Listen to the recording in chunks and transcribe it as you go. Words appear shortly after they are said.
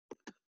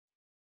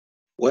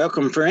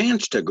Welcome,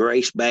 friends, to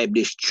Grace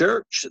Baptist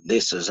Church.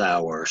 This is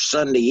our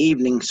Sunday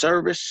evening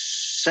service,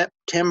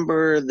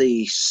 September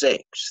the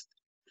 6th.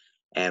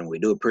 And we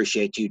do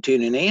appreciate you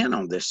tuning in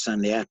on this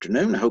Sunday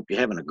afternoon. I hope you're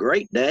having a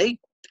great day.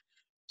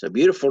 It's a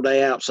beautiful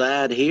day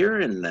outside here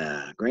in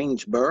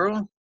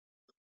Greensboro,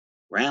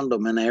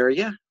 Randleman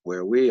area,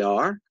 where we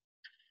are.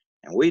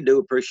 And we do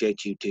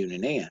appreciate you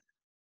tuning in.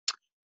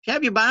 If you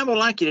have your Bible, I'd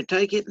like you to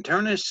take it and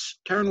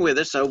turn with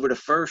us over to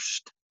 1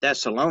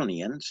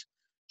 Thessalonians.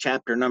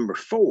 Chapter number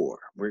 4.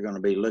 We're going to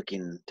be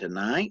looking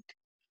tonight.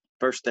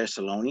 1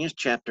 Thessalonians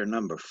chapter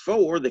number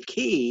 4, the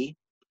key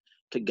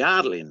to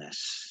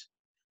godliness.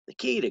 The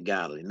key to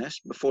godliness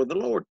before the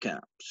Lord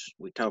comes.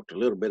 We talked a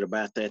little bit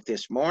about that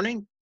this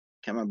morning.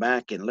 Coming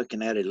back and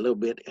looking at it a little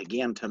bit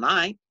again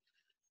tonight.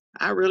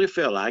 I really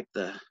feel like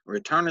the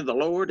return of the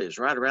Lord is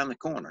right around the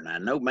corner. Now,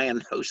 no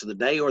man knows the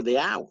day or the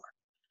hour.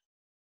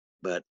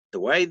 But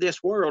the way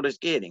this world is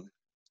getting,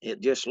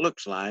 it just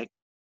looks like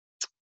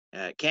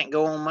it can't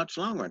go on much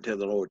longer until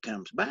the Lord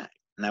comes back.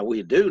 Now,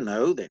 we do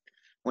know that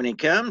when he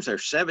comes,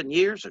 there's 7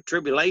 years of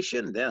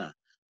tribulation, then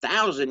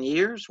 1,000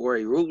 years where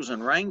he rules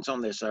and reigns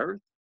on this earth.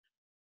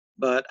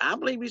 But I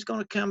believe he's going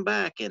to come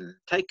back and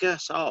take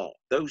us all.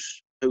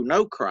 Those who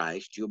know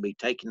Christ, you'll be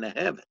taken to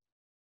heaven.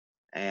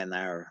 And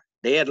our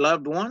dead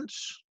loved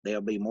ones, they'll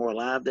be more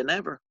alive than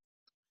ever.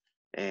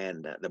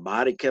 And the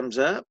body comes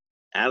up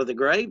out of the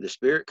grave, the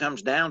spirit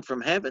comes down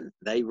from heaven,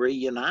 they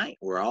reunite,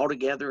 we're all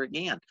together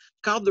again.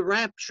 It's called the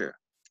rapture,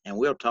 and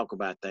we'll talk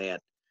about that,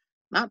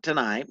 not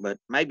tonight, but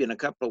maybe in a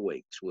couple of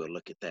weeks. We'll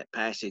look at that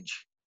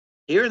passage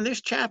here in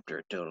this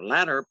chapter, to the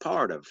latter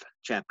part of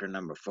chapter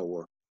number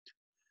 4.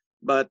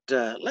 But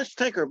let's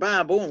take our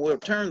Bible, and we'll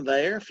turn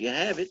there, if you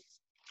have it.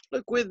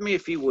 Look with me,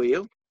 if you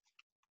will.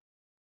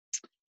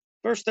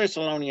 1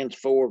 Thessalonians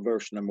 4,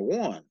 verse number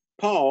 1.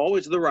 Paul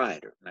is the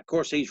writer. And of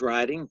course, he's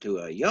writing to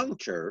a young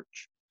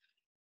church.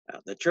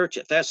 The church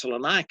at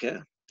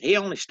Thessalonica, he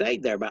only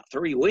stayed there about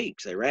 3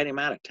 weeks. They ran him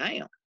out of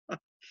town.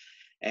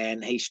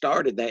 And he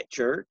started that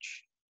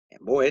church. And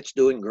boy, it's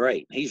doing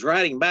great. He's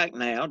writing back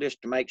now just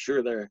to make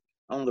sure they're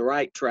on the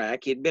right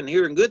track. He'd been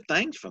hearing good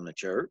things from the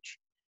church.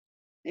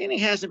 And he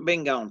hasn't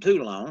been gone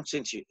too long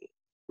since he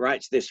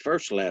writes this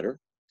first letter.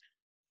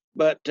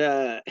 But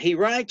he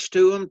writes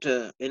to them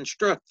to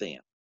instruct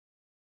them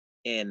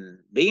in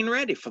being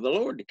ready for the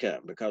Lord to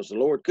come, because the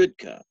Lord could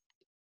come.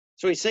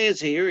 So he says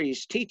here,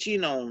 he's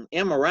teaching on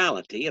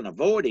immorality, and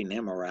avoiding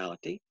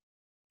immorality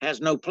has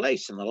no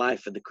place in the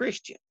life of the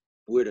Christian.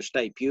 We're to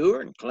stay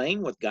pure and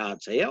clean with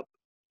God's help.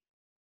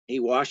 He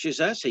washes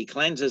us, he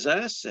cleanses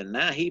us, and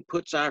now he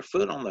puts our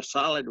foot on the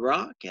solid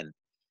rock, and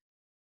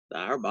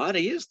our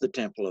body is the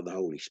temple of the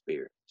Holy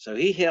Spirit. So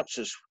he helps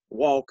us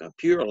walk a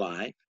pure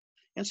life.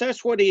 And so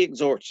that's what he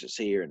exhorts us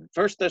here in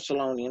 1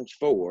 Thessalonians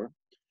 4,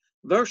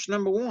 verse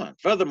number 1.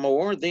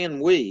 Furthermore, then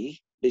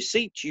we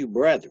beseech you,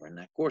 brethren.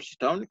 Now, of course, he's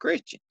talking to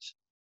Christians,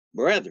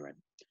 brethren,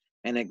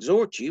 and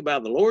exhort you by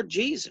the Lord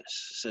Jesus.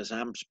 Says,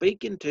 I'm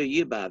speaking to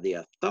you by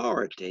the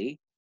authority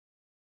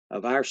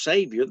of our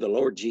Savior, the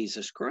Lord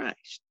Jesus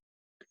Christ,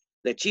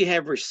 that ye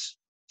have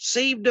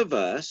received of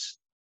us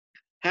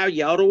how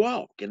ye ought to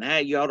walk and how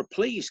ye ought to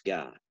please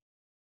God,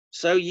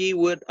 so ye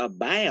would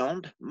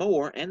abound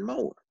more and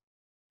more.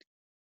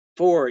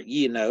 For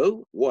ye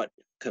know what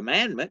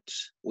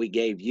commandments we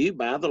gave you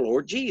by the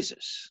Lord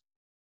Jesus.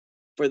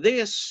 For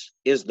this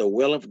is the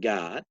will of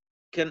God,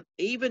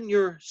 even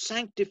your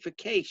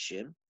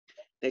sanctification,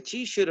 that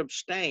ye should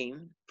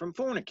abstain from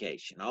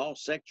fornication. All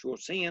sexual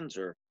sins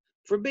are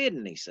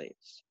forbidden, he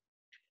says.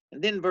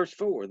 And then verse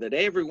 4, that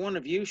every one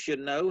of you should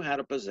know how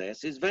to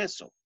possess his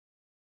vessel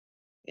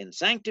in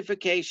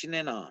sanctification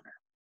and honor.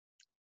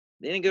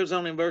 Then he goes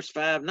on in verse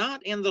 5,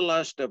 not in the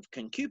lust of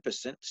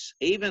concupiscence,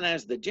 even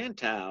as the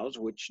Gentiles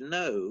which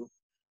know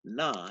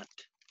not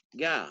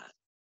God.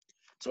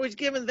 So he's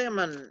given them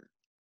an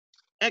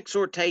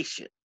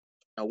exhortation,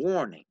 a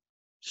warning.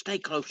 Stay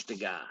close to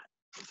God.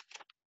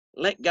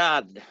 Let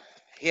God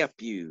help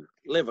you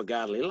live a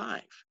godly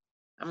life.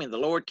 I mean, the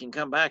Lord can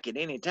come back at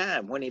any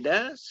time. When he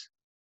does,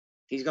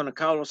 he's going to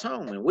call us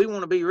home, and we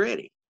want to be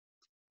ready,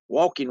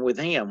 walking with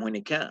him when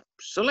he comes.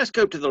 So let's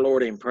go to the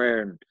Lord in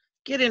prayer and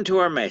get into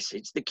our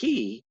message, the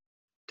key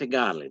to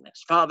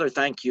godliness. Father,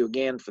 thank you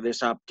again for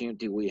this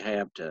opportunity we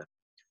have to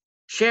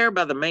share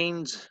by the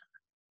means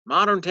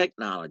modern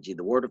technology,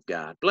 the Word of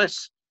God.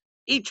 Bless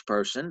each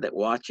person that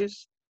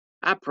watches.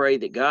 I pray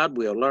that God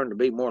will learn to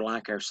be more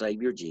like our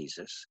Savior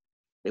Jesus,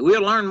 that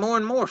we'll learn more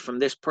and more from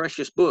this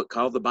precious book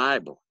called the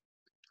Bible.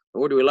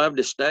 Lord, we love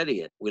to study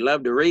it. We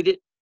love to read it.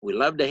 We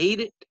love to heed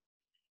it.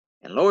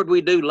 And Lord,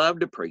 we do love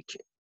to preach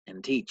it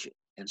and teach it.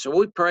 And so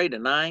we pray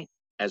tonight,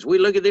 as we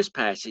look at this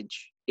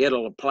passage,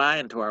 it'll apply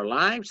into our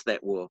lives,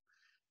 that will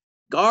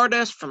guard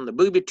us from the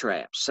booby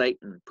traps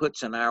Satan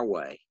puts in our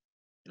way.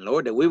 And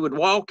Lord, that we would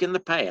walk in the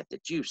path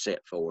that you've set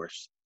for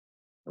us.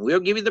 And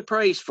we'll give you the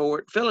praise for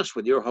it. Fill us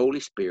with your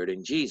Holy Spirit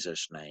in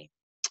Jesus' name.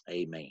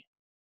 Amen.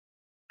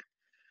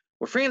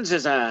 Well, friends,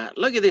 as I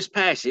look at this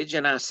passage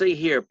and I see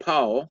here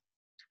Paul,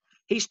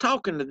 he's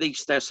talking to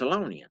these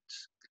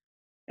Thessalonians.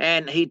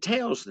 And he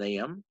tells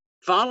them,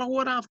 follow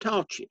what I've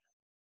taught you.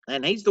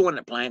 And he's the one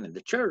that planted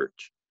the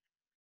church.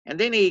 And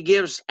then he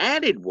gives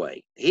added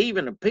weight. He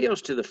even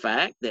appeals to the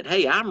fact that,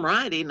 hey, I'm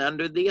writing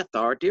under the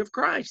authority of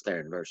Christ there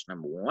in verse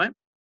number 1.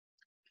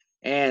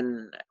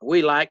 And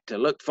we like to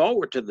look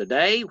forward to the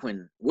day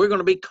when we're going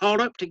to be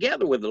caught up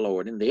together with the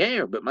Lord in the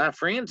air. But my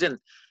friends, in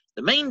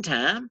the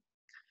meantime,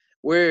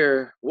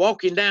 we're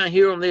walking down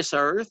here on this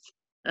earth,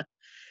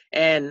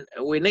 and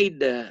we need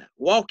to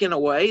walk in a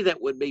way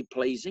that would be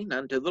pleasing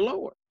unto the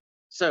Lord.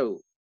 So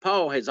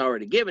Paul has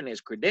already given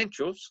his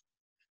credentials.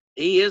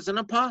 He is an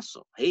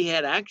apostle. He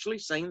had actually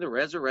seen the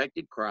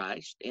resurrected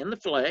Christ in the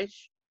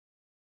flesh,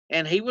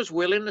 and he was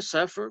willing to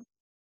suffer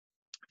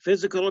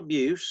physical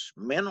abuse,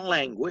 mental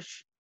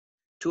anguish,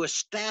 to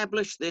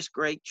establish this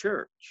great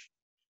church.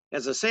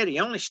 As I said, he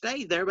only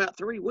stayed there about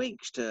 3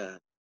 weeks to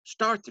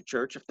start the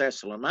church of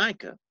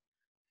Thessalonica.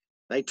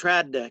 They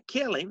tried to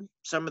kill him.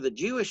 Some of the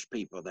Jewish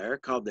people there,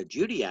 called the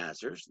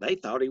Judaizers, they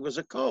thought he was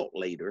a cult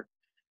leader,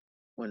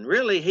 when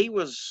really he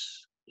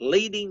was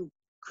leading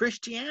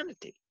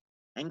Christianity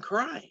and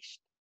Christ.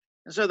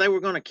 And so they were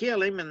going to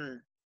kill him,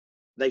 and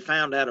they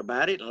found out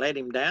about it and let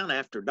him down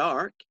after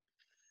dark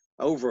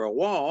over a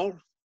wall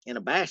in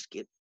a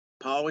basket.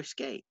 Paul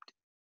escaped.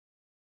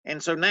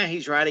 And so now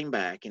he's writing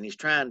back, and he's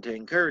trying to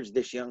encourage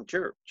this young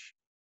church.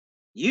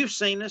 You've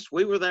seen us.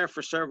 We were there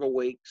for several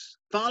weeks.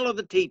 Follow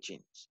the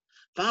teachings.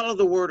 Follow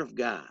the word of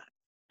God.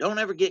 Don't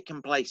ever get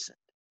complacent.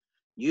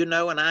 You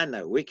know, and I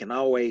know, we can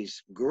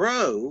always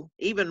grow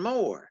even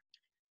more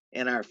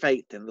in our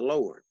faith in the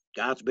Lord.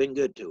 God's been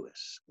good to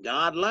us.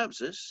 God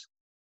loves us,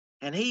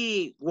 and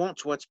he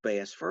wants what's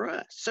best for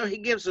us. So he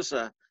gives us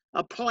a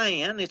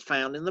plan. It's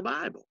found in the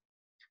Bible.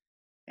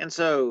 And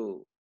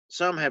so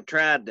some have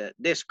tried to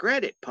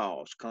discredit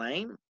Paul's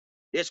claim,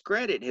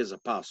 discredit his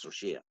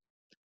apostleship.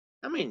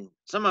 I mean,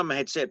 some of them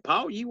had said,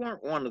 Paul, you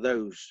weren't one of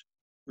those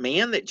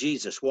men that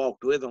Jesus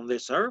walked with on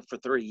this earth for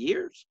 3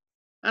 years.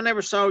 I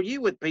never saw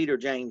you with Peter,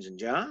 James, and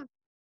John.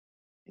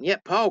 And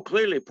yet Paul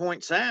clearly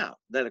points out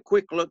that a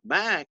quick look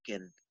back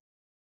and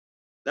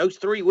those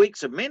 3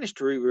 weeks of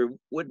ministry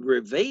would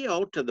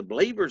reveal to the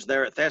believers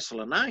there at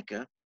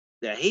Thessalonica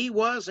that he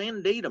was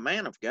indeed a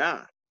man of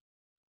God.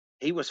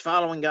 He was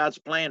following God's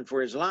plan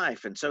for his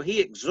life. And so he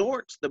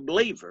exhorts the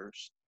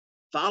believers,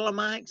 follow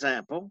my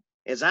example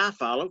as I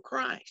follow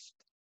Christ.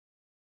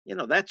 You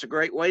know, that's a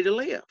great way to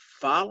live.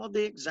 Follow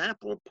the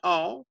example of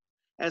Paul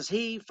as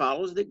he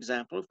follows the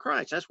example of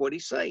Christ. That's what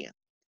he's saying.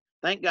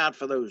 Thank God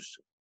for those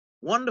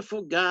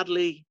wonderful,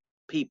 godly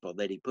people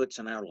that he puts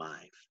in our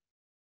life,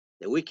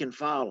 that we can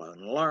follow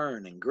and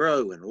learn and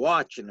grow and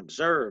watch and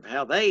observe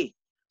how they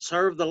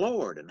serve the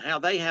Lord and how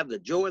they have the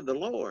joy of the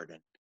Lord.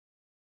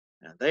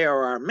 And they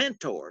are our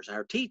mentors,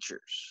 our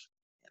teachers.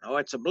 You know,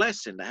 it's a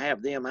blessing to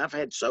have them. I've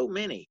had so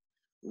many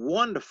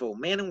wonderful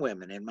men and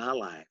women in my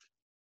life.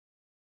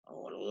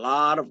 Oh, a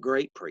lot of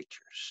great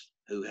preachers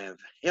who have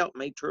helped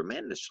me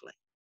tremendously.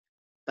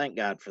 Thank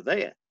God for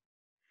that.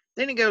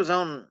 Then he goes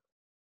on,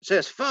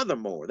 says,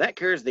 furthermore, that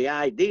carries the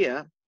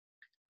idea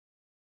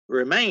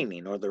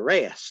remaining or the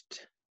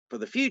rest for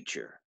the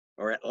future,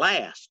 or at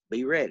last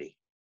be ready.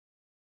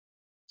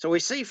 So we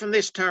see from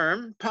this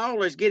term,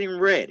 Paul is getting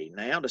ready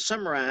now to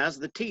summarize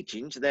the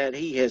teachings that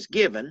he has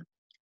given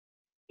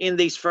in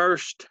these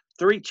first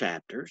 3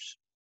 chapters.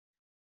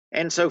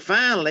 And so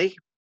finally,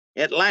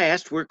 at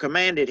last, we're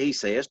commanded, he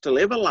says, to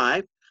live a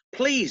life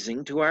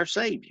pleasing to our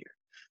Savior.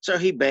 So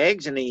he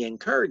begs and he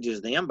encourages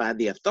them by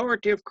the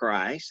authority of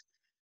Christ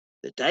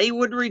that they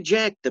would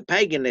reject the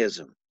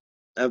paganism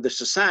of the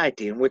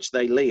society in which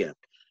they lived.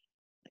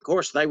 Of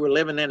course, they were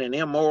living in an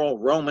immoral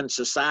Roman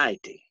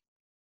society.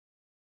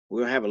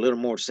 We'll have a little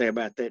more to say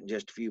about that in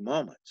just a few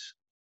moments.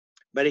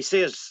 But he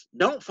says,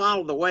 don't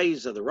follow the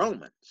ways of the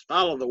Romans.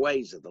 Follow the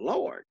ways of the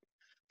Lord.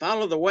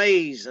 Follow the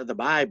ways of the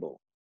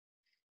Bible.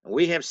 And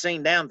we have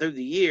seen down through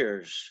the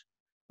years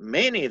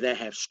many that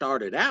have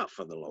started out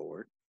for the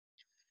Lord.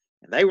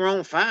 And they were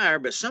on fire,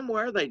 but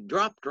somewhere they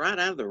dropped right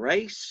out of the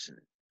race and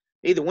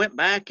either went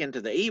back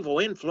into the evil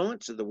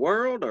influence of the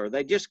world, or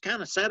they just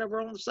kind of sat over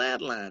on the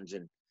sidelines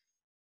and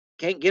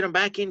can't get them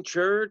back in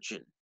church,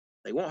 and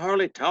they won't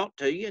hardly talk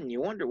to you, and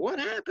you wonder, what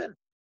happened?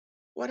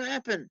 What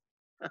happened?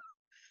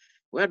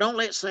 Well, don't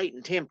let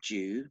Satan tempt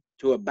you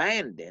to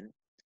abandon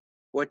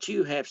what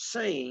you have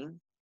seen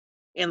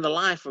in the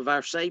life of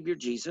our Savior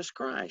Jesus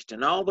Christ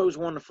and all those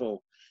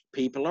wonderful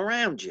people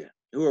around you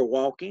who are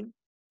walking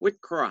with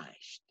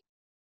Christ.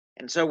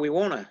 And so we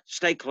want to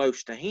stay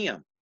close to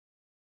him.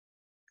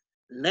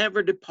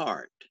 Never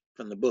depart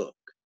from the book.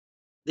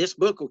 This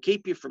book will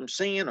keep you from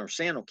sin, or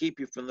sin will keep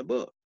you from the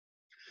book.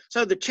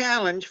 So the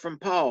challenge from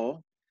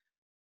Paul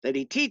that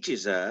he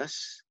teaches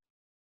us,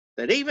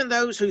 that even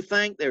those who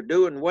think they're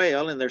doing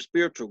well in their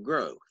spiritual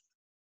growth,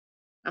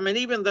 I mean,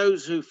 even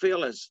those who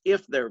feel as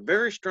if they're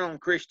very strong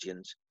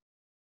Christians,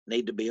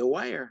 need to be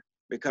aware,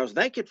 because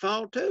they could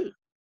fall too.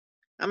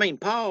 I mean,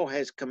 Paul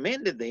has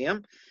commended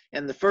them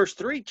in the first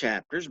 3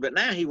 chapters, but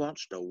now he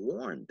wants to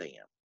warn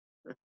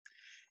them.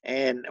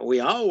 And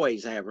we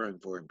always have room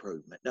for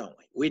improvement, don't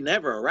we? We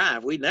never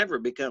arrive. We never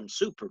become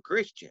super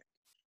Christian.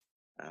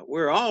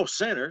 We're all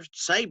sinners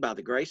saved by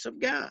the grace of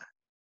God.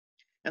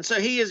 And so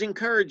he is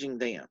encouraging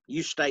them.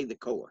 You stay the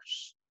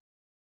course.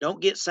 Don't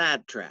get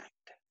sidetracked.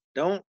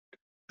 Don't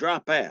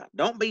drop out.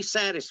 Don't be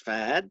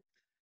satisfied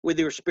with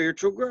your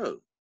spiritual growth.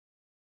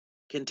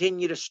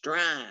 Continue to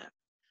strive.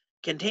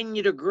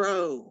 Continue to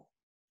grow.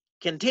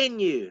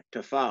 Continue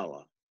to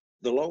follow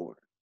the Lord.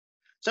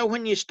 So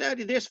when you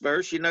study this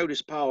verse, you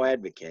notice Paul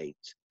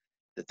advocates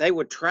that they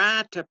would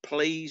try to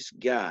please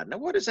God. Now,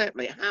 what does that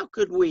mean? How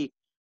could we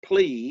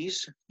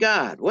please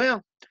God?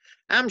 Well,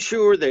 I'm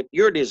sure that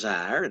your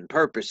desire and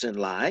purpose in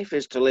life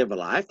is to live a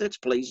life that's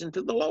pleasing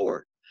to the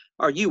Lord,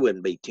 or you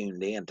wouldn't be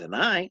tuned in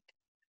tonight.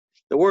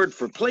 The word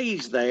for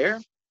please there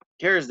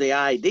carries the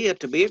idea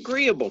to be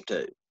agreeable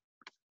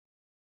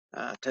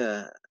uh,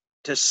 to,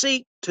 to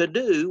seek to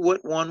do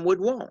what one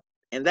would want,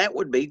 and that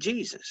would be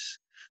Jesus.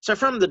 So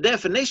from the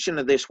definition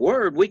of this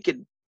word, we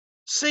could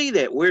see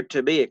that we're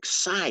to be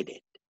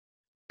excited,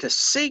 to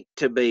seek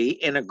to be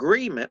in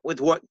agreement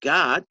with what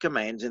God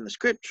commands in the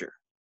Scripture.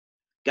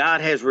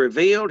 God has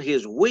revealed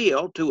his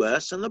will to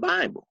us in the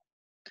Bible.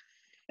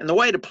 And the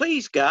way to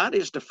please God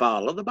is to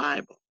follow the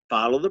Bible.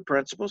 Follow the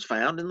principles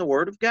found in the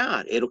Word of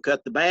God. It'll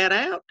cut the bad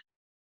out.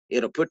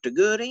 It'll put the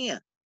good in.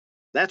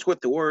 That's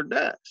what the Word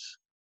does.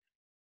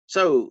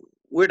 So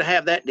we're to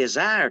have that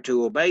desire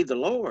to obey the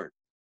Lord.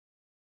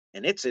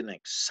 And it's an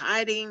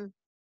exciting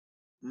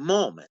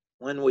moment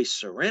when we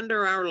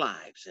surrender our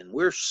lives and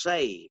we're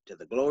saved to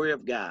the glory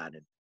of God.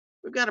 And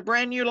we've got a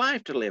brand new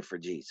life to live for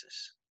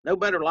Jesus. No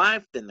better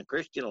life than the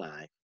Christian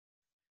life.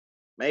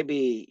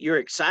 Maybe you're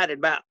excited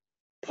about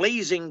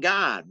pleasing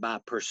God by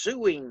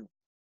pursuing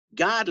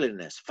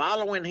godliness,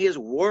 following his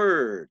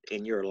word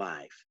in your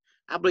life.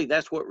 I believe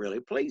that's what really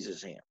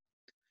pleases him.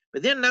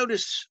 But then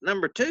notice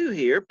number 2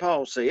 here,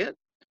 Paul said,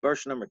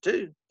 verse number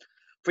 2,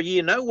 for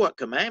you know what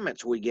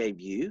commandments we gave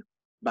you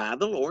by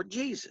the Lord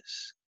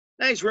Jesus.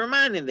 Now he's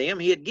reminding them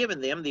he had given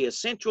them the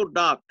essential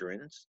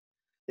doctrines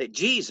that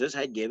Jesus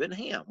had given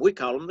him. We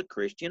call them the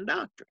Christian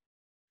doctrine.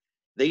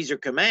 These are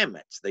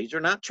commandments. These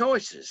are not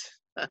choices.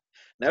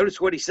 Notice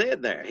what he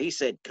said there. He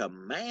said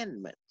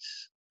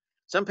commandments.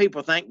 Some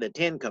people think the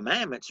 10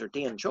 commandments are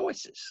 10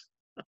 choices.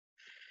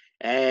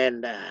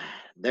 And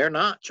they're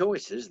not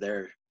choices.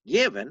 They're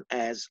given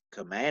as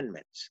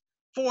commandments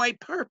for a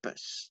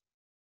purpose.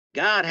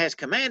 God has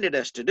commanded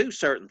us to do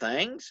certain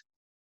things,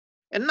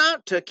 and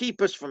not to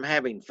keep us from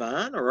having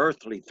fun or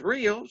earthly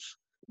thrills,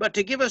 but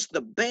to give us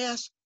the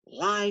best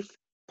life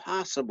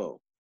possible.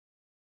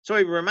 So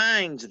he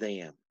reminds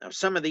them of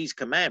some of these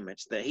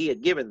commandments that he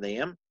had given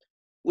them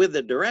with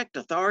the direct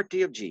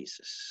authority of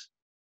Jesus.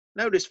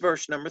 Notice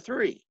verse number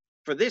 3.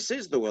 For this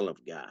is the will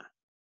of God.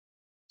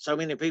 So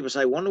many people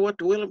say, wonder what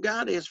the will of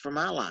God is for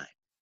my life.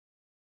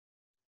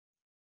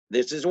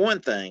 This is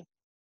one thing.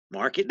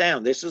 Mark it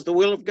down. This is the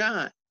will of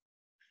God,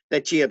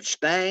 that ye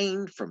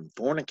abstain from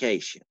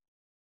fornication.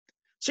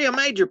 See, a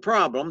major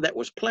problem that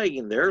was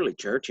plaguing the early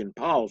church in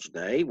Paul's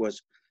day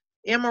was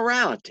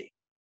immorality.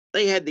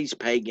 They had these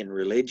pagan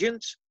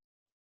religions.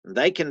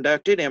 They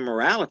conducted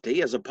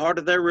immorality as a part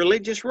of their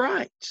religious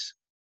rites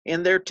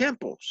in their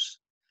temples.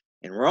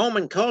 And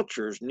Roman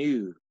cultures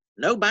knew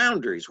no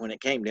boundaries when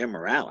it came to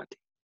immorality.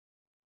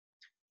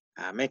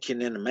 I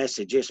mentioned in the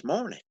message this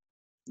morning,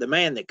 the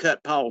man that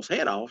cut Paul's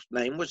head off, his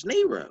name was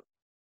Nero.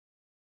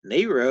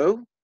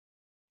 Nero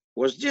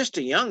was just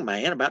a young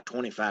man, about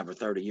 25 or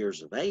 30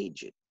 years of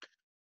age.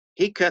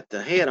 He cut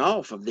the head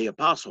off of the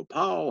Apostle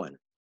Paul, and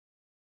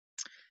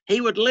he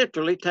would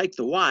literally take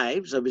the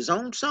wives of his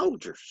own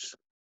soldiers.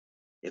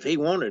 If he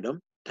wanted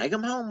them, take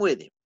them home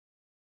with him.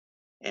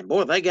 And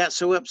boy, they got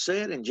so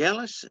upset and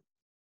jealous.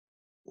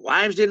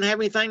 Wives didn't have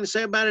anything to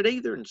say about it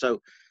either, and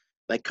so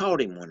they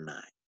caught him one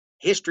night.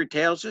 History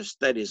tells us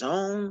that his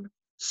own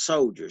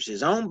soldiers,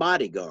 his own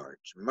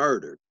bodyguards,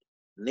 murdered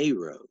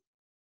Nero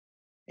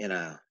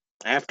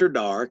after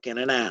dark in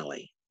an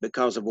alley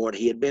because of what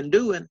he had been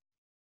doing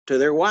to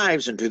their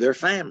wives and to their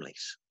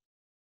families.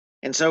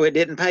 And so it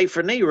didn't pay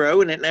for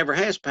Nero, and it never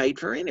has paid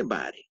for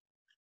anybody.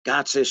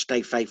 God says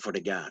stay faithful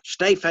to God.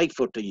 Stay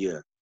faithful to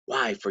your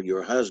wife or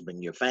your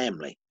husband, your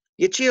family,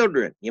 your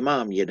children, your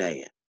mom, your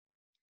dad.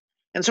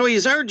 And so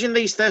he's urging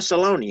these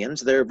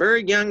Thessalonians, they're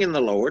very young in the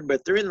Lord,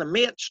 but they're in the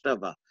midst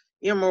of an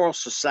immoral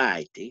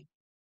society,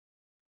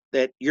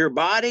 that your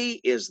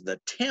body is the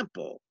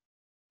temple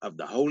of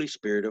the Holy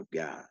Spirit of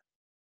God.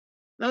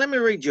 Now let me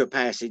read you a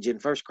passage in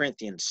 1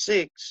 Corinthians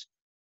 6,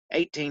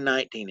 18,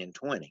 19, and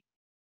 20. It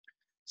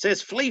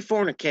says, flee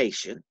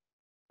fornication.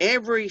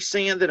 Every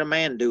sin that a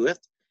man doeth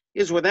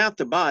is without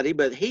the body,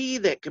 but he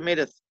that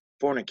committeth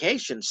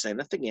fornication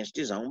sinneth against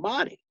his own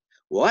body.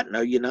 What?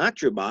 Know ye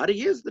not your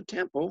body is the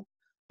temple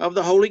of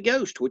the Holy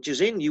Ghost, which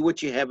is in you,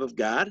 which you have of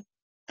God,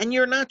 and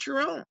you're not your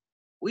own.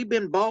 We've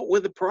been bought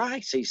with a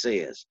price, he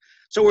says.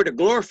 So we're to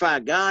glorify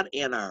God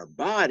in our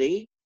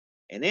body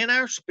and in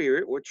our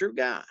spirit, which are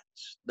God's.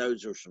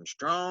 Those are some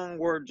strong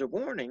words of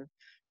warning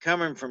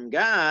coming from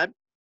God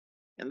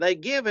And they're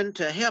given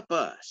to help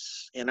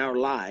us in our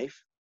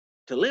life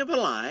to live a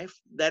life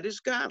that is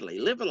godly,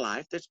 live a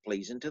life that's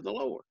pleasing to the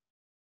Lord.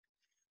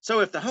 So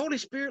if the Holy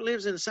Spirit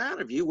lives inside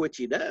of you, which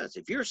he does,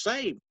 if you're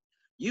saved,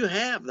 you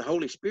have the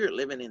Holy Spirit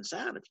living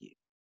inside of you.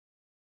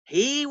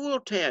 He will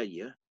tell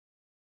you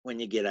when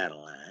you get out of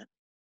line.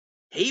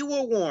 He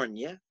will warn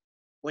you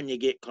when you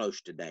get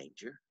close to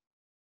danger.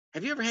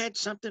 Have you ever had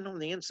something on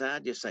the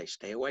inside just say,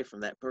 stay away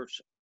from that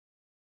person,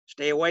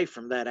 stay away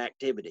from that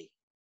activity,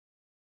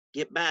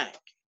 get back,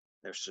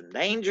 there's some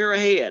danger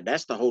ahead?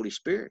 That's the Holy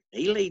Spirit.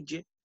 He leads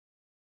you.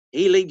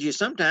 He leads you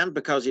sometimes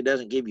because he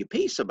doesn't give you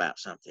peace about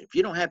something. If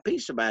you don't have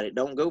peace about it,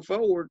 don't go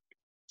forward.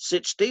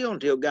 Sit still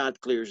until God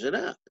clears it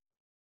up.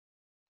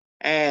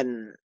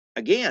 And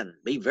again,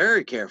 be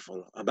very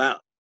careful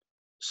about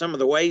some of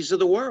the ways of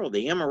the world,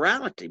 the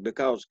immorality,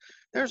 because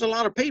there's a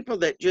lot of people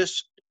that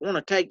just want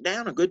to take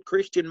down a good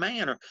Christian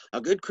man or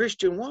a good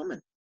Christian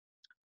woman.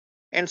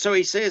 And so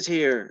he says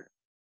here,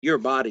 your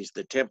body's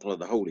the temple of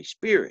the Holy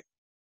Spirit.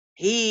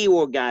 He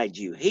will guide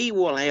you. He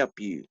will help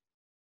you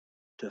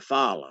to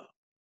follow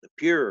the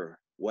pure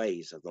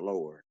ways of the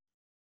Lord.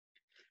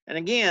 And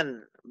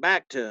again,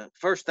 back to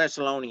 1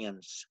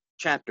 Thessalonians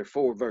chapter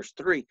 4, verse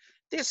 3,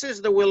 this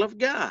is the will of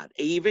God,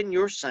 even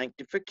your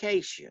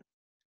sanctification.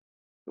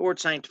 The word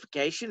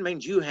sanctification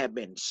means you have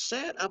been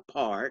set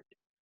apart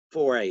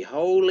for a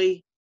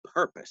holy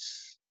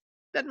purpose.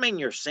 Doesn't mean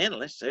you're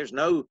sinless. There's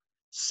no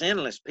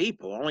sinless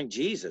people. Only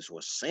Jesus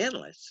was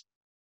sinless.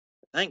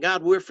 Thank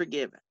God we're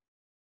forgiven.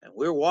 And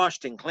we're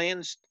washed and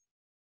cleansed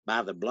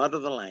by the blood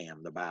of the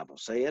Lamb, the Bible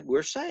said.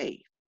 We're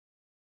saved.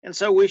 And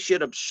so we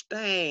should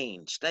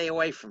abstain, stay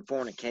away from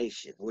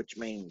fornication, which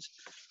means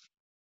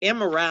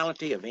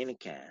immorality of any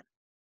kind.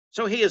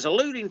 So he is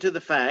alluding to the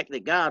fact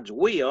that God's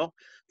will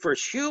for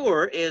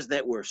sure is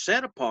that we're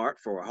set apart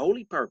for a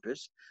holy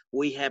purpose.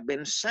 We have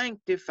been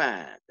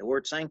sanctified. The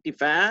word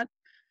sanctified,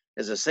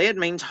 as I said,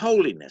 means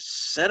holiness,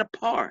 set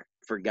apart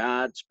for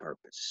God's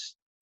purpose.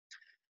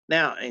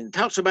 Now, and it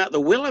talks about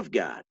the will of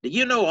God. Do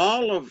you know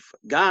all of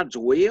God's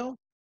will?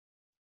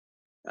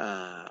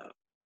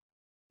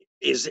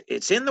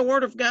 It's in the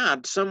Word of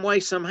God some way,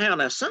 somehow.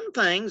 Now, some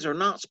things are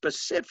not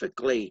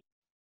specifically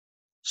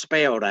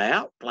spelled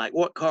out, like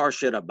what car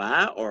should I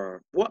buy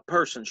or what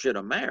person should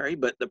I marry,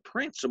 but the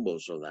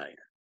principles are there.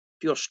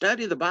 If you'll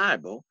study the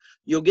Bible,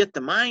 you'll get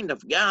the mind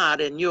of God,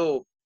 and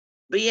you'll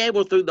be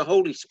able, through the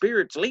Holy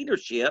Spirit's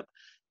leadership,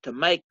 to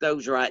make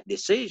those right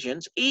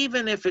decisions,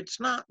 even if it's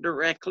not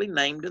directly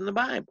named in the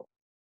Bible.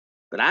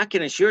 But I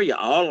can assure you,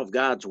 all of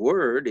God's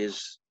Word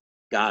is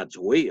God's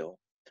will.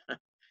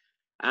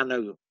 I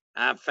know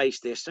I've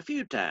faced this a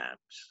few times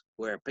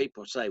where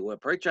people say, well,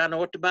 preacher, I know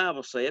what the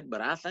Bible said, but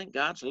I think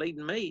God's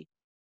leading me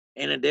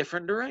in a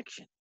different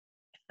direction.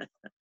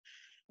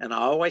 And I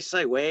always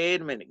say, wait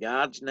a minute,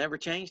 God's never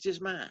changed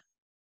his mind.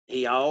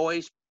 He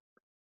always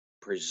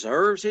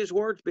preserves his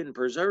word's been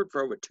preserved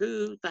for over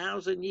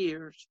 2,000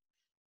 years,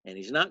 and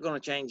he's not going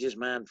to change his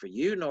mind for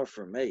you nor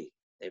for me.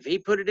 If he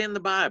put it in the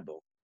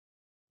Bible,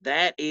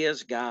 that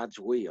is God's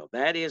will.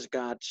 That is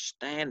God's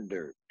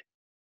standard.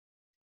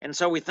 And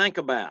so we think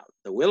about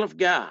the will of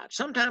God.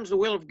 Sometimes the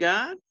will of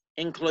God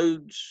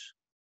includes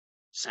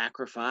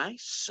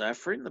sacrifice,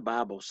 suffering, the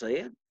Bible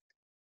said.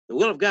 The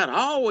will of God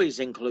always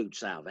includes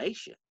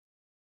salvation.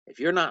 If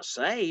you're not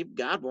saved,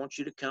 God wants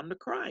you to come to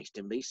Christ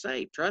and be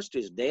saved. Trust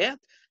his death,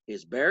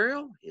 his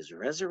burial, his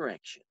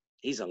resurrection.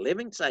 He's a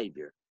living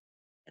Savior,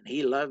 and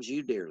he loves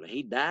you dearly.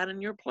 He died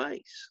in your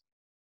place.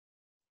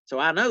 So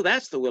I know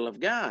that's the will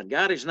of God.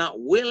 God is not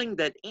willing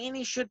that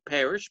any should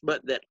perish,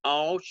 but that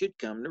all should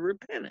come to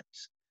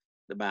repentance,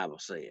 the Bible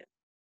said.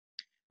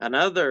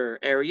 Another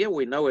area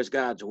we know as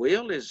God's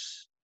will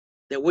is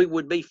that we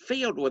would be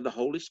filled with the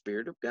Holy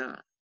Spirit of God.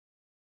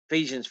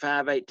 Ephesians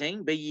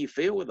 5:18, be ye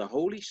filled with the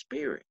Holy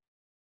Spirit.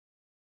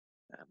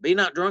 Be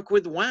not drunk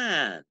with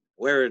wine,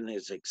 wherein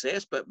is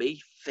excess, but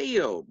be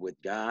filled with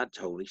God's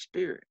Holy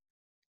Spirit.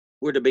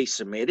 We're to be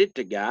submitted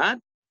to God.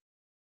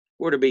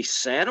 We're to be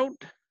settled.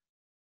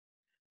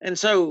 And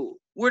so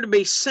we're to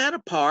be set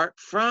apart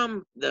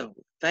from the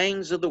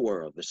things of the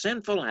world, the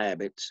sinful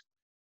habits,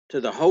 to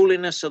the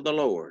holiness of the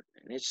Lord.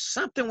 And it's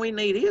something we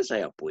need his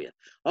help with.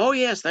 Oh,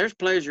 yes, there's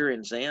pleasure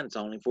in sin. It's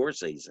only for a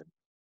season.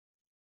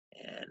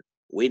 And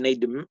we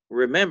need to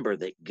remember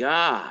that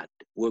God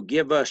will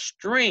give us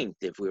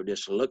strength if we'll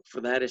just look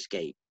for that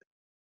escape.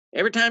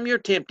 Every time you're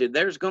tempted,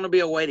 there's going to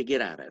be a way to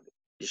get out of it.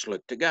 Just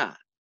look to God.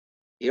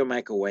 He'll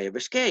make a way of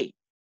escape.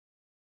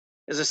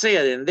 As I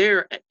said,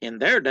 in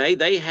their day,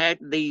 they had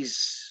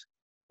these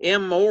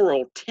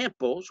immoral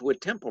temples with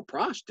temple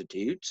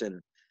prostitutes,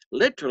 and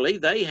literally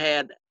they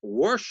had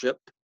worship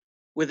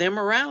with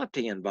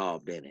immorality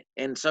involved in it.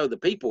 And so the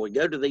people would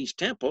go to these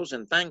temples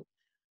and think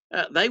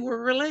they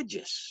were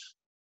religious.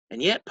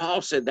 And yet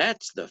Paul said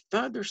that's the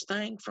furthest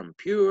thing from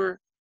pure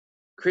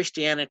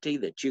Christianity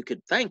that you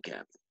could think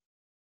of.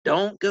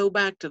 Don't go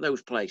back to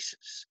those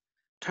places.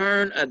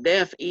 Turn a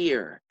deaf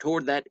ear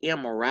toward that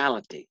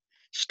immorality.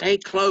 Stay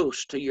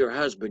close to your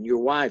husband, your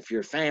wife,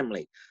 your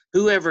family,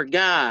 whoever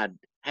God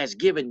has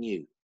given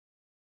you.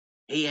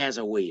 He has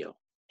a will.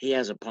 He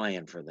has a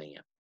plan for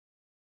them.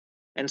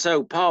 And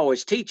so Paul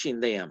is teaching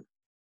them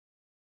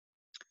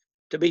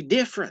to be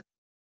different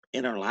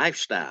in our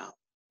lifestyle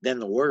than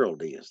the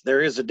world is.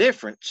 There is a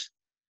difference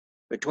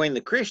between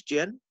the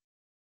Christian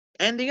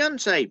and the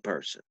unsaved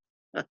person.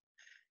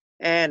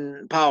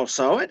 And Paul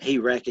saw it. He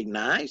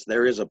recognized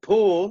there is a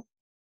pull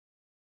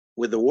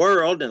with the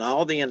world and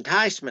all the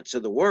enticements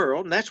of the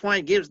world. And that's why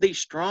he gives these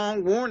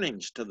strong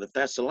warnings to the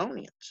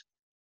Thessalonians.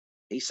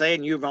 He's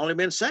saying you've only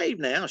been saved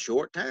now a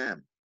short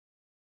time.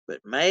 But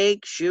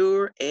make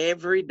sure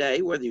every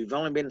day, whether you've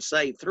only been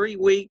saved 3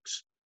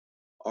 weeks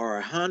or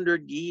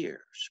 100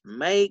 years,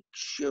 make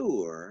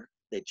sure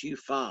that you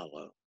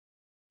follow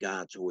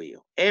God's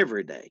will.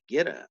 Every day,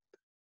 get up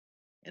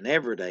and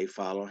every day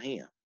follow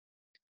him.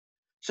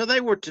 So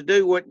they were to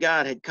do what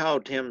God had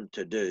called him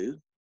to do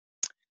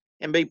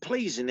and be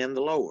pleasing in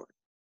the Lord.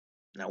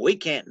 Now, we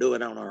can't do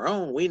it on our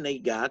own. We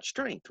need God's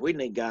strength. We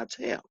need God's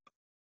help.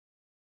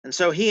 And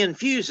so he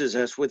infuses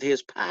us with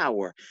his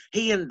power.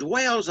 He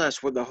indwells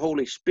us with the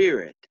Holy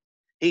Spirit.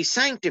 He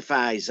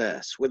sanctifies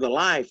us with a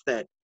life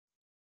that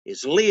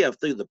is lived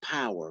through the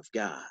power of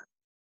God.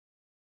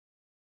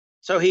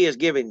 So he is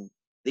giving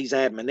these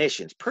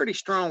admonitions, pretty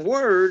strong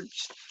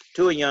words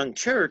to a young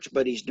church,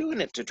 but he's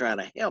doing it to try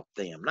to help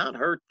them, not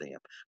hurt them,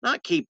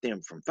 not keep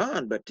them from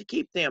fun, but to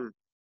keep them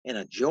in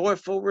a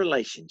joyful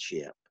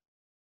relationship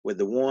with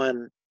the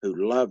one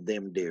who loved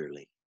them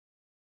dearly.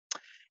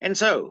 And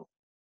so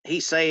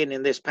he's saying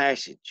in this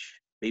passage,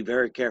 be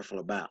very careful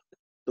about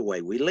the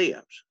way we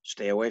live.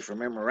 Stay away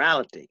from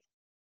immorality.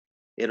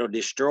 It'll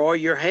destroy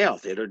your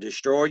health. It'll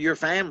destroy your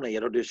family.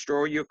 It'll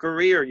destroy your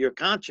career, your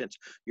conscience,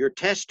 your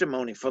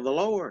testimony for the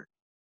Lord.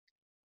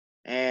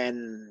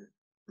 And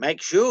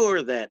make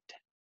sure that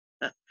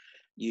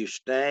you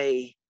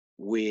stay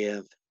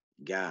with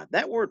God.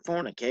 That word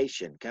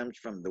fornication comes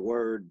from the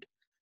word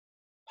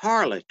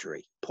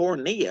harlotry,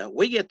 porneia.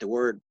 We get the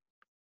word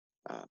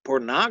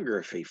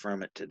pornography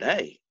from it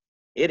today.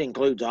 It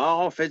includes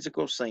all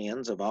physical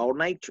sins of all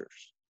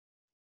natures.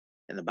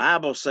 And the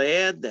Bible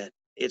said that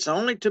it's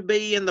only to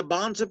be in the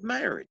bonds of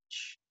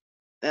marriage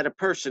that a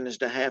person is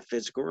to have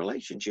physical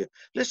relationship.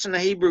 Listen to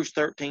Hebrews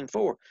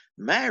 13:4.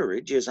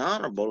 Marriage is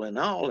honorable in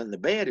all, and the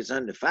bed is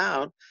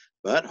undefiled,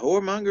 but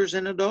whoremongers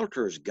and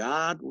adulterers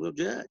God will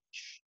judge.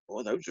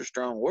 Boy, those are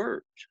strong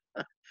words.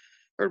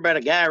 Heard about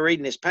a guy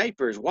reading his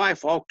paper. His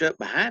wife walked up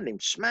behind him,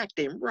 smacked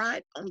him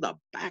right on the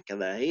back of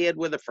the head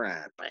with a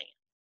frying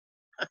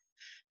pan.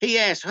 He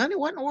asked, honey,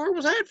 what in the world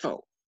was that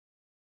for?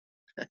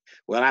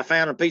 Well, I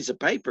found a piece of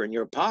paper in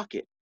your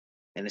pocket,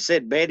 and it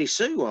said Betty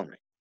Sue on it.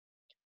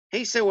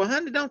 He said, well,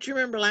 honey, don't you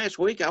remember last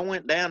week I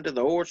went down to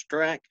the horse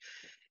track,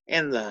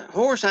 and the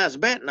horse I was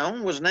betting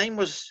on, his name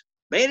was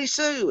Betty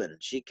Sue,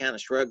 and she kind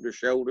of shrugged her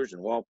shoulders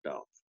and walked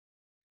off.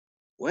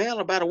 Well,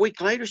 about a week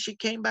later, she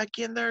came back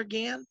in there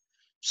again,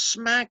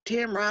 smacked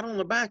him right on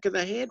the back of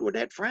the head with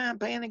that frying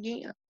pan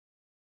again.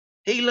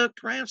 He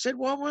looked around and said,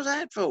 what was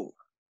that for?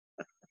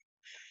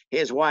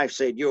 His wife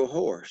said, your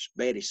horse,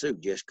 Betty Sue,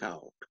 just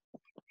called.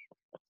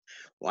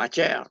 Watch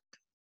out.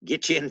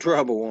 Get you in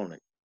trouble on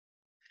it.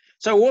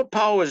 So what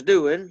Paul is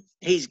doing,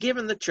 he's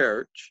giving the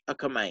church a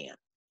command.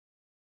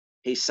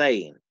 He's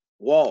saying,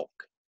 walk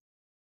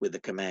with the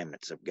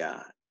commandments of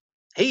God.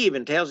 He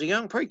even tells a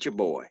young preacher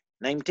boy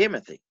named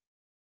Timothy.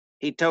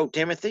 He told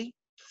Timothy,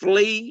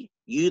 flee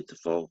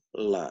youthful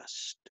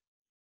lust.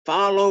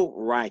 Follow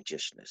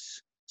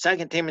righteousness.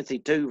 2 Timothy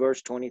 2,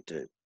 verse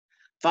 22.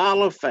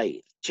 Follow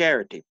faith,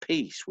 charity,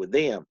 peace with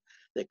them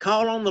that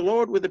call on the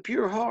Lord with a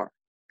pure heart.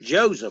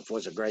 Joseph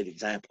was a great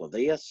example of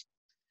this.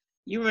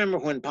 You remember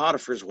when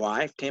Potiphar's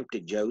wife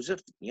tempted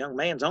Joseph? The young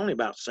man's only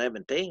about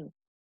 17.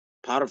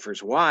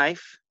 Potiphar's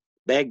wife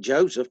begged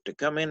Joseph to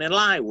come in and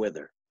lie with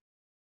her.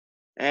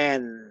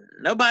 And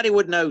nobody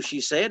would know, she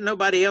said.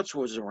 Nobody else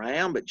was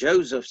around, but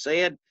Joseph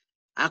said,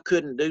 I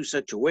couldn't do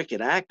such a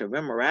wicked act of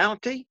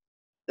immorality.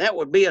 That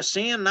would be a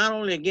sin not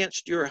only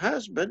against your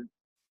husband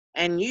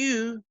and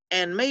you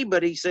and me,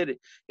 but he said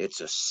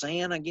it's a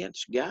sin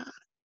against God.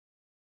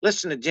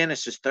 Listen to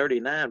Genesis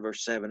 39,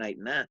 verse 7, 8,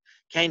 and 9.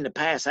 Came to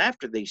pass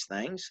after these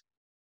things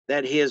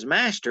that his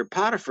master,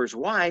 Potiphar's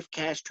wife,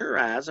 cast her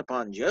eyes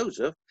upon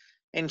Joseph,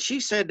 and she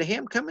said to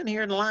him, come in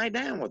here and lie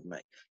down with me.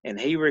 And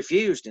he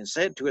refused and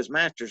said to his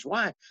master's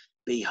wife,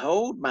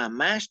 behold, my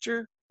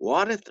master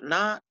wotteth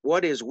not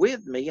what is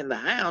with me in the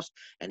house,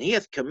 and he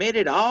hath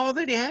committed all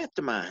that he hath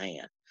to my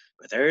hand.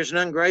 But there is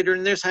none greater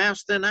in this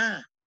house than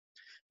I.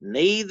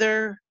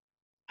 Neither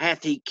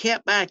hath he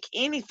kept back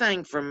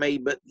anything from me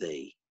but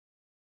thee.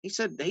 He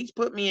said, he's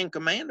put me in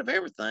command of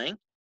everything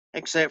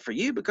except for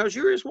you because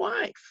you're his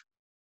wife.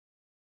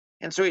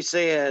 And so he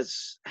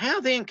says,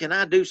 how then can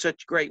I do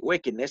such great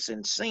wickedness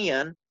and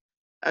sin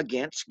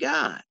against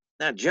God?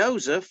 Now,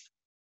 Joseph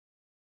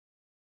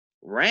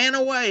ran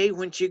away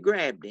when she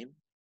grabbed him,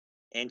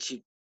 and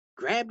she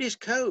grabbed his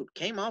coat,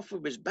 came off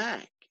of his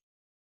back.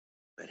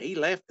 But he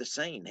left the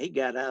scene. He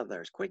got out of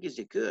there as quick as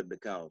he could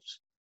because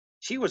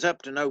she was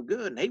up to no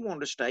good, and he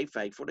wanted to stay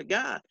faithful to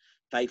God,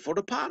 faithful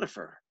to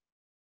Potiphar.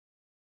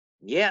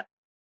 Yet,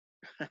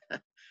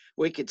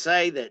 We could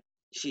say that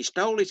she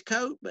stole his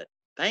coat, but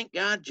thank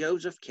God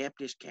Joseph kept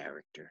his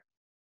character.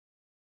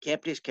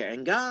 Kept his character.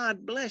 And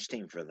God blessed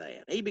him for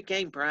that. He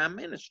became prime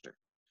minister,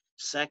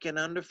 second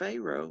under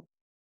Pharaoh.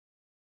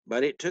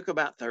 But it took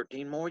about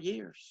 13 more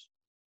years.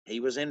 He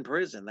was in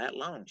prison that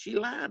long. She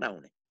lied on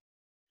him.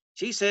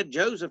 She said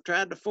Joseph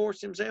tried to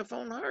force himself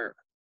on her.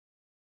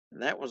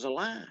 And that was a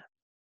lie.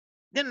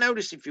 Then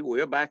notice, if you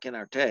will, back in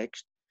our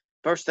text,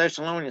 1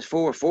 Thessalonians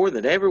 4:4,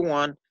 that every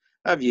one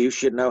of you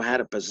should know how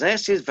to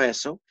possess his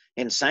vessel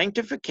in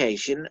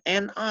sanctification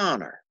and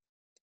honor.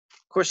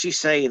 Of course, she's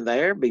saying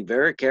there, be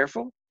very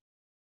careful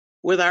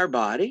with our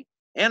body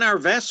and our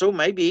vessel,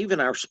 maybe even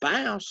our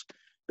spouse,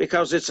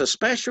 because it's a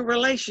special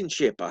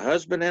relationship, a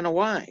husband and a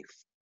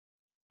wife.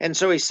 And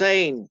so he's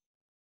saying,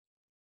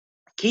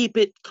 keep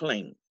it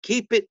clean,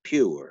 keep it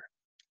pure,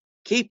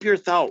 keep your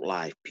thought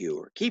life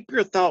pure, keep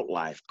your thought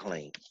life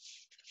clean.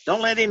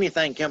 Don't let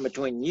anything come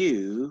between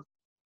you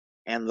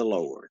and the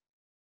Lord.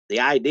 The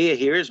idea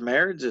here is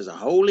marriage is a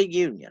holy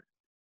union.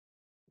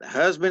 The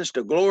husband's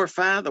to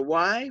glorify the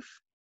wife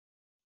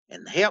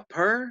and help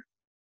her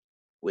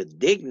with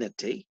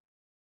dignity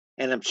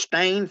and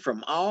abstain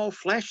from all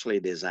fleshly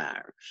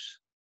desires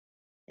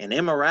and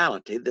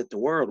immorality that the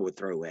world would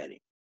throw at him.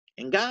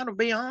 And God will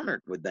be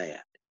honored with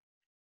that.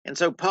 And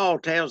so Paul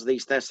tells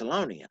these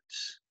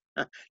Thessalonians,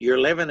 you're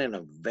living in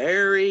a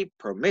very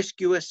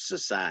promiscuous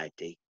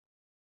society,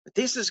 but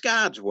this is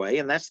God's way,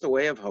 and that's the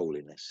way of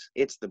holiness.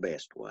 It's the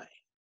best way.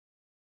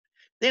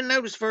 Then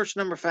notice verse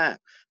number 5,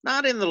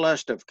 not in the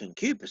lust of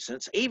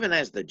concupiscence, even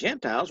as the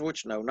Gentiles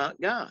which know not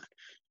God.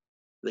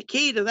 The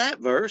key to that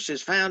verse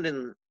is found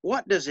in,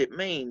 what does it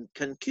mean,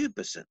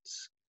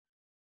 concupiscence?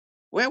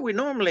 Well, we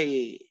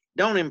normally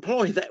don't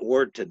employ that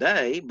word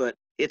today, but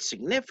its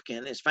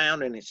significance is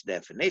found in its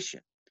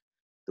definition.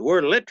 The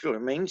word literally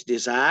means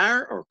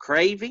desire or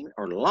craving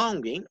or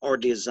longing or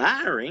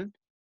desiring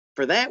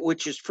for that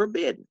which is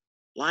forbidden,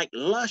 like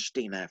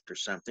lusting after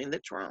something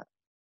that's wrong.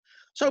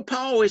 So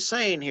Paul is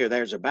saying here,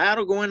 there's a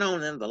battle going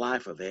on in the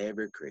life of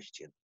every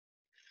Christian.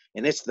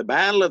 And it's the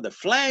battle of the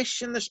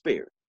flesh and the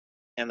spirit.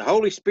 And the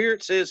Holy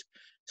Spirit says,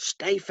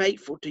 stay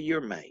faithful to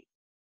your mate.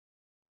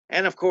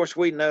 And of course,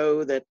 we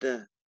know that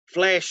the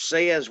flesh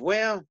says,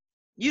 well,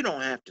 you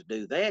don't have to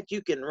do that.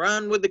 You can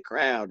run with the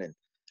crowd and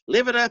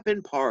live it up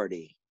and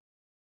party.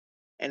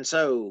 And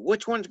so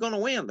which one's going to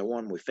win? The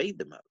one we feed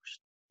the most.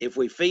 If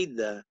we feed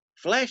the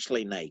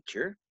fleshly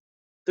nature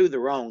through the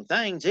wrong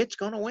things, it's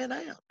going to win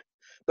out.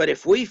 But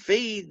if we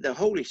feed the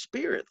Holy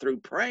Spirit through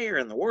prayer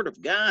and the Word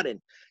of God and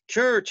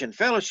church and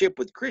fellowship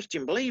with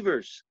Christian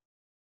believers,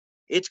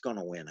 it's going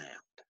to win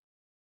out.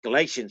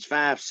 Galatians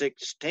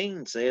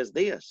 5:16 says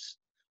this,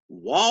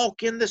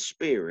 walk in the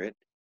Spirit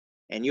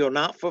and you'll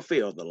not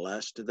fulfill the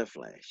lust of the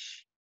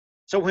flesh.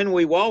 So when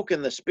we walk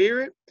in the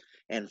Spirit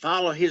and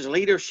follow His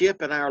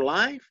leadership in our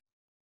life,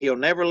 He'll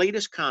never lead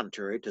us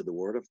contrary to the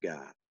Word of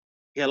God.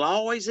 He'll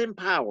always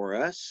empower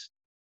us.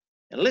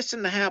 And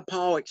listen to how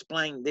Paul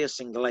explained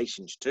this in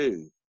Galatians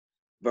 2,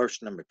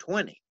 verse number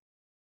 20.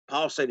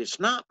 Paul said,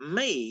 it's not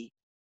me,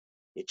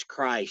 it's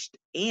Christ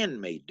in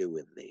me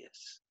doing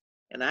this.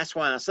 And that's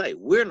why I say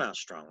we're not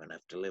strong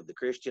enough to live the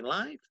Christian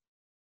life,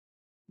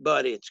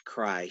 but it's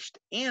Christ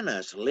in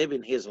us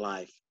living His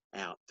life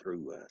out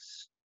through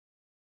us.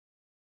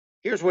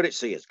 Here's what it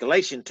says.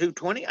 Galatians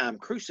 2:20, I'm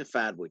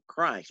crucified with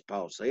Christ,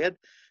 Paul said.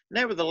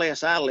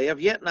 Nevertheless I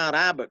live, yet not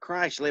I, but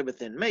Christ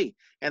liveth in me.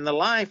 And the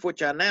life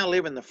which I now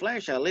live in the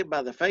flesh, I live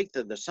by the faith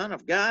of the Son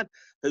of God,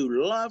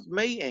 who loved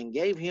me and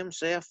gave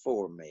Himself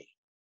for me.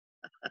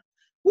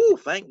 Woo,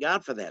 thank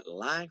God for that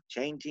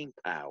life-changing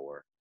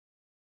power.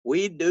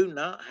 We do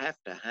not have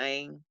to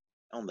hang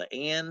on the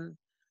end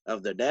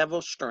of the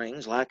devil's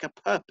strings like a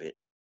puppet.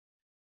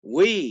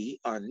 We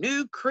are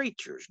new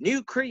creatures,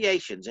 new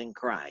creations in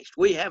Christ.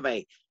 We have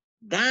a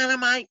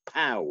dynamite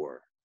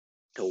power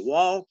to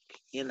walk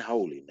in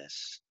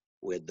holiness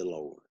with the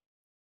Lord.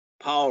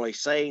 Paul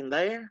is saying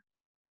there,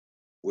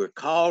 we're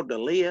called to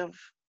live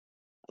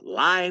a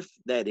life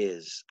that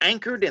is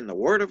anchored in the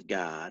Word of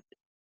God,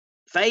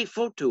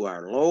 faithful to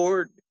our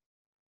Lord,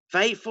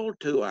 faithful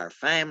to our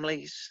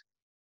families,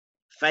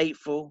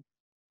 faithful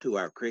to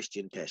our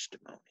Christian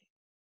testimony.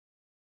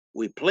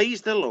 We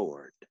please the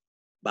Lord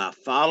by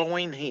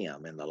following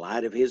Him in the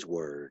light of His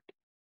Word,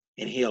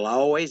 and He'll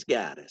always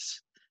guide us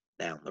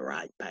down the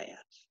right path.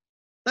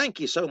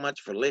 Thank you so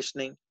much for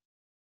listening,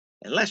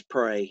 and let's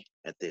pray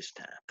at this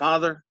time.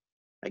 Father,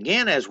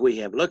 again, as we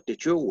have looked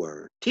at your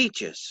Word,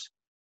 teach us,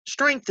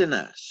 strengthen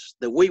us,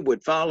 that we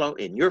would follow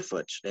in your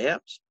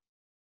footsteps,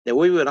 that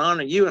we would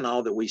honor you in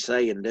all that we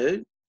say and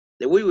do,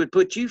 that we would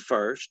put you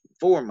first and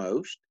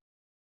foremost.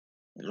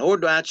 And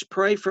Lord, I just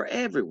pray for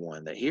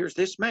everyone that hears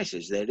this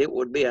message, that it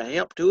would be a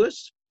help to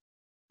us,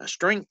 a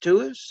strength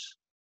to us.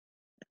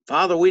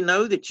 Father, we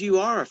know that you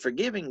are a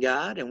forgiving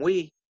God, and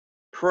we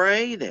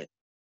pray that,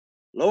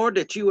 Lord,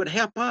 that you would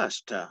help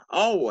us to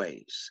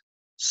always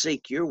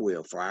seek your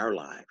will for our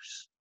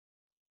lives.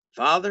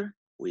 Father,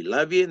 we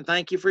love you and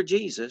thank you for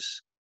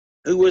Jesus,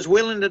 who was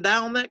willing to die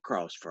on that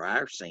cross for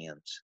our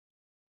sins.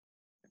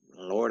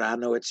 Lord, I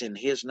know it's in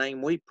his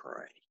name we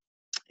pray.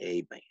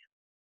 Amen.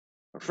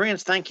 Well,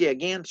 friends, thank you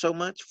again so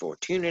much for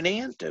tuning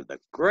in to the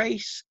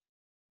Grace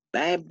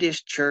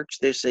Baptist Church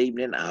this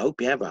evening. I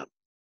hope you have a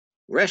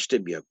rest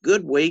of your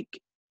good week.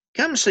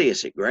 Come see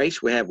us at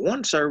Grace. We have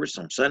one service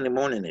on Sunday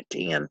morning at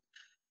 10. And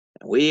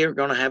we are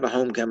going to have a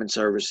homecoming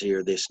service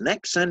here this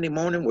next Sunday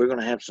morning. We're going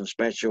to have some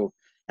special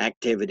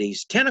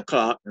activities, 10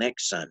 o'clock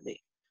next Sunday.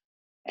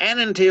 And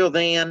until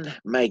then,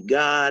 may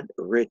God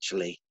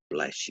richly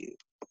bless you.